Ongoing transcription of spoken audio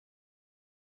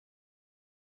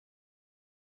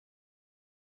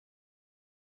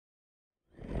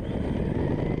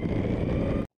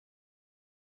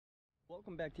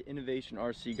Welcome back to Innovation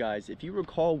RC, guys. If you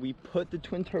recall, we put the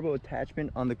twin turbo attachment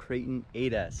on the Kraton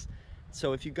 8S.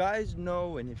 So if you guys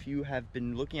know, and if you have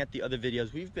been looking at the other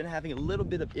videos, we've been having a little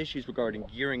bit of issues regarding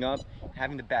gearing up,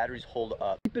 having the batteries hold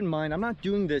up. Keep in mind, I'm not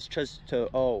doing this just to,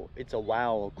 oh, it's a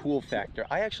wow, a cool factor.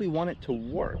 I actually want it to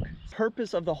work. The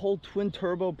purpose of the whole twin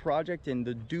turbo project and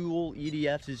the dual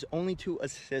EDFs is only to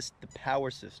assist the power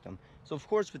system. So of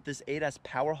course, with this 8S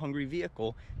power hungry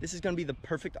vehicle, this is going to be the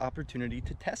perfect opportunity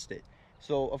to test it.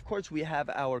 So of course we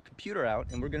have our computer out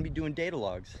and we're going to be doing data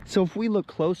logs. So if we look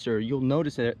closer, you'll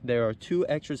notice that there are two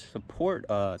extra support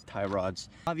tie rods.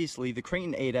 Obviously the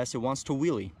Kraton 8S, it wants to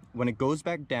wheelie. When it goes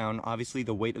back down, obviously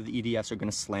the weight of the EDFs are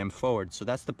going to slam forward. So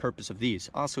that's the purpose of these.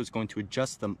 Also, it's going to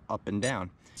adjust them up and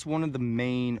down. It's one of the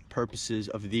main purposes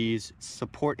of these,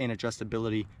 support and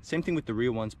adjustability. Same thing with the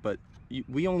rear ones, but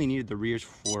we only needed the rears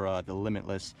for the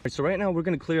Limitless. Right, so right now we're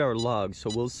going to clear our logs.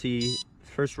 So we'll see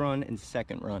first run and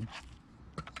second run.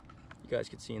 You guys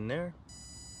can see in there.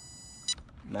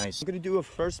 Nice. I'm gonna do a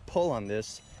first pull on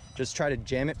this. Just try to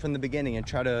jam it from the beginning and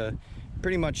try to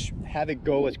pretty much have it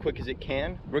go as quick as it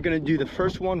can. We're gonna do the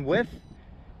first one with,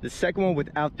 the second one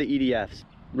without the EDFs.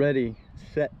 Ready,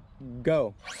 set,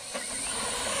 go.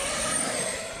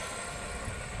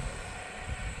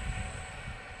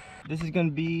 This is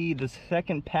gonna be the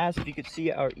second pass. If you could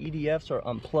see, our EDFs are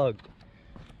unplugged.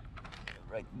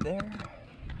 Right there.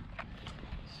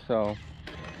 So,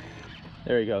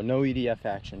 there you go, no EDF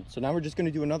action. So now we're just gonna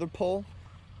do another pull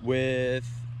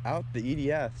without the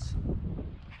EDFs.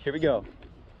 Here we go.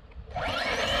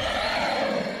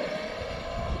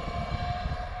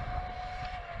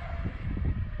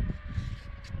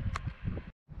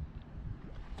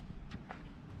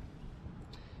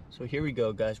 So here we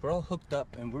go, guys. We're all hooked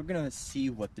up and we're gonna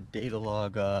see what the data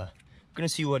log, we're gonna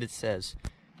see what it says.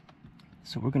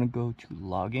 So we're gonna go to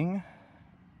logging.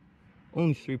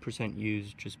 Only 3%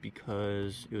 used just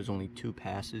because it was only 2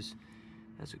 passes.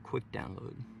 That's a quick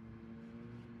download.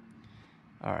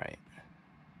 All right.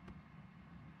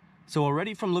 So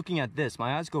already from looking at this,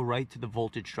 my eyes go right to the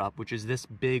voltage drop, which is this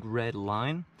big red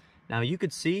line. Now you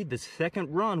could see the second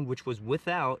run, which was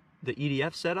without the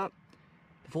EDF setup,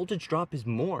 the voltage drop is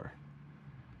more.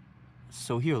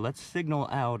 So here, let's signal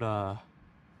out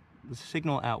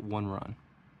one run.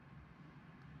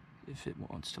 If it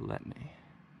wants to let me.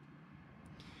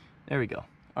 There we go.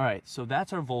 All right, so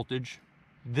that's our voltage.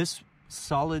 This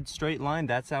solid straight line,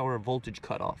 that's our voltage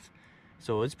cutoff.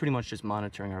 So it's pretty much just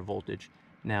monitoring our voltage.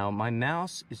 Now my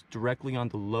mouse is directly on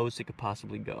the lowest it could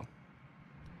possibly go.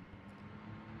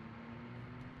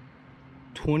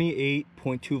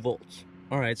 28.2 volts.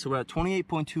 All right, so we're at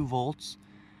 28.2 volts,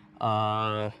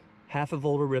 half a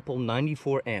volt of ripple,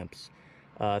 94 amps,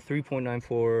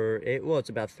 3.948, well, it's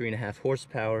about 3.5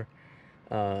 horsepower.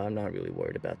 I'm not really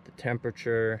worried about the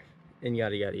temperature and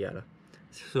yada yada yada.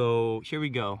 So here we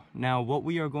go. Now what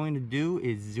we are going to do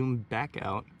is zoom back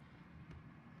out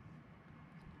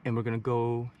and we're going to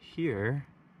go here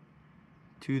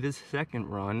to the second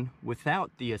run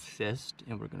without the assist,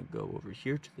 and we're going to go over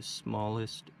here to the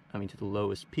to the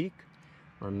lowest peak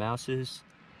where mouse is.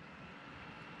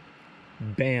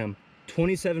 Bam,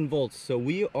 27 volts. So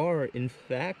we are in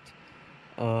fact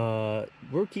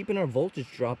we're keeping our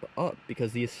voltage drop up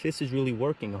because the assist is really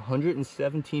working.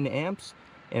 117 amps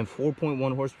and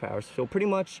 4.1 horsepower. So pretty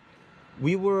much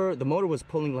the motor was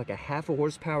pulling like a half a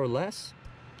horsepower less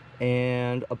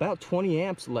and about 20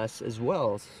 amps less as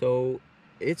well. So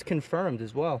it's confirmed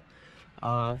as well.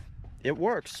 It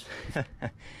works.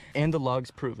 And the logs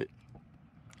prove it.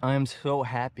 I am so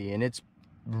happy, and it's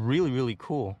really, really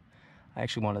cool. I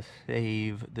actually want to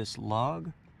save this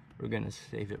log. We're going to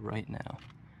save it right now.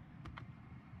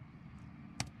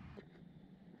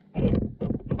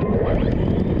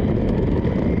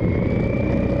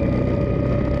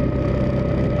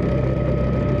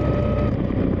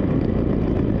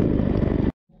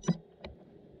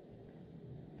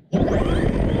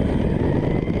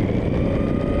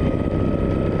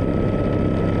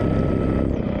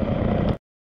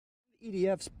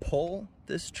 EDFs pull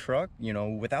this truck, you know,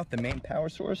 without the main power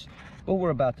source. But we're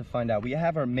about to find out. We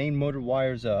have our main motor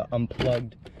wires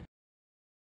unplugged. All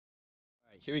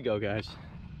right, here we go, guys.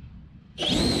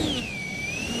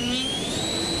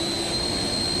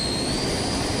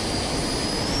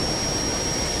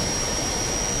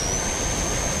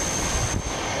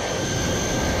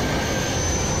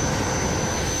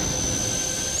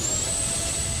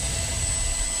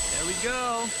 There we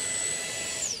go.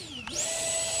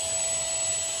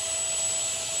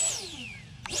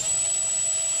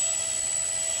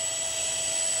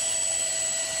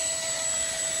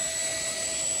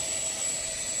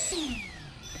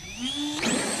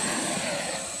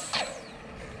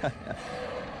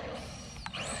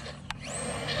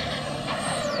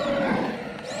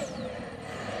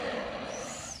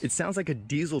 It sounds like a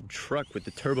diesel truck with the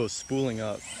turbo spooling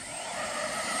up.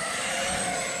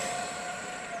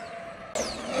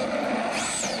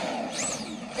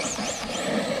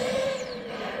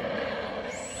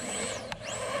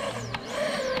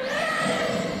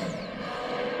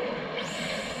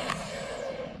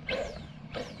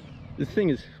 This thing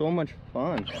is so much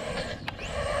fun.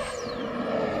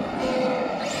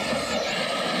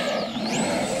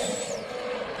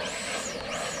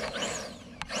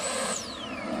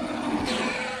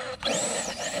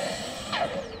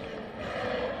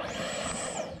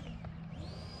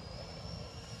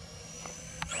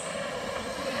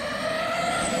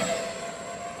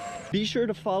 Be sure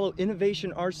to follow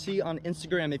Innovation RC on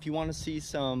Instagram if you want to see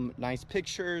some nice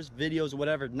pictures, videos,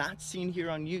 whatever, not seen here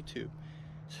on YouTube.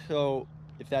 So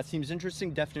if that seems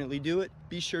interesting, definitely do it.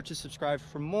 Be sure to subscribe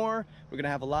for more. We're gonna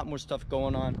have a lot more stuff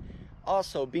going on.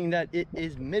 Also, being that it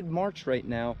is mid-March right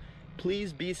now,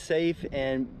 please be safe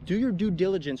and do your due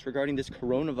diligence regarding this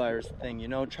coronavirus thing. You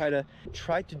know, try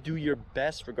to do your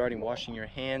best regarding washing your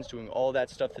hands, doing all that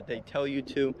stuff that they tell you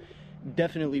to.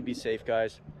 Definitely be safe,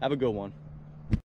 guys. Have a good one.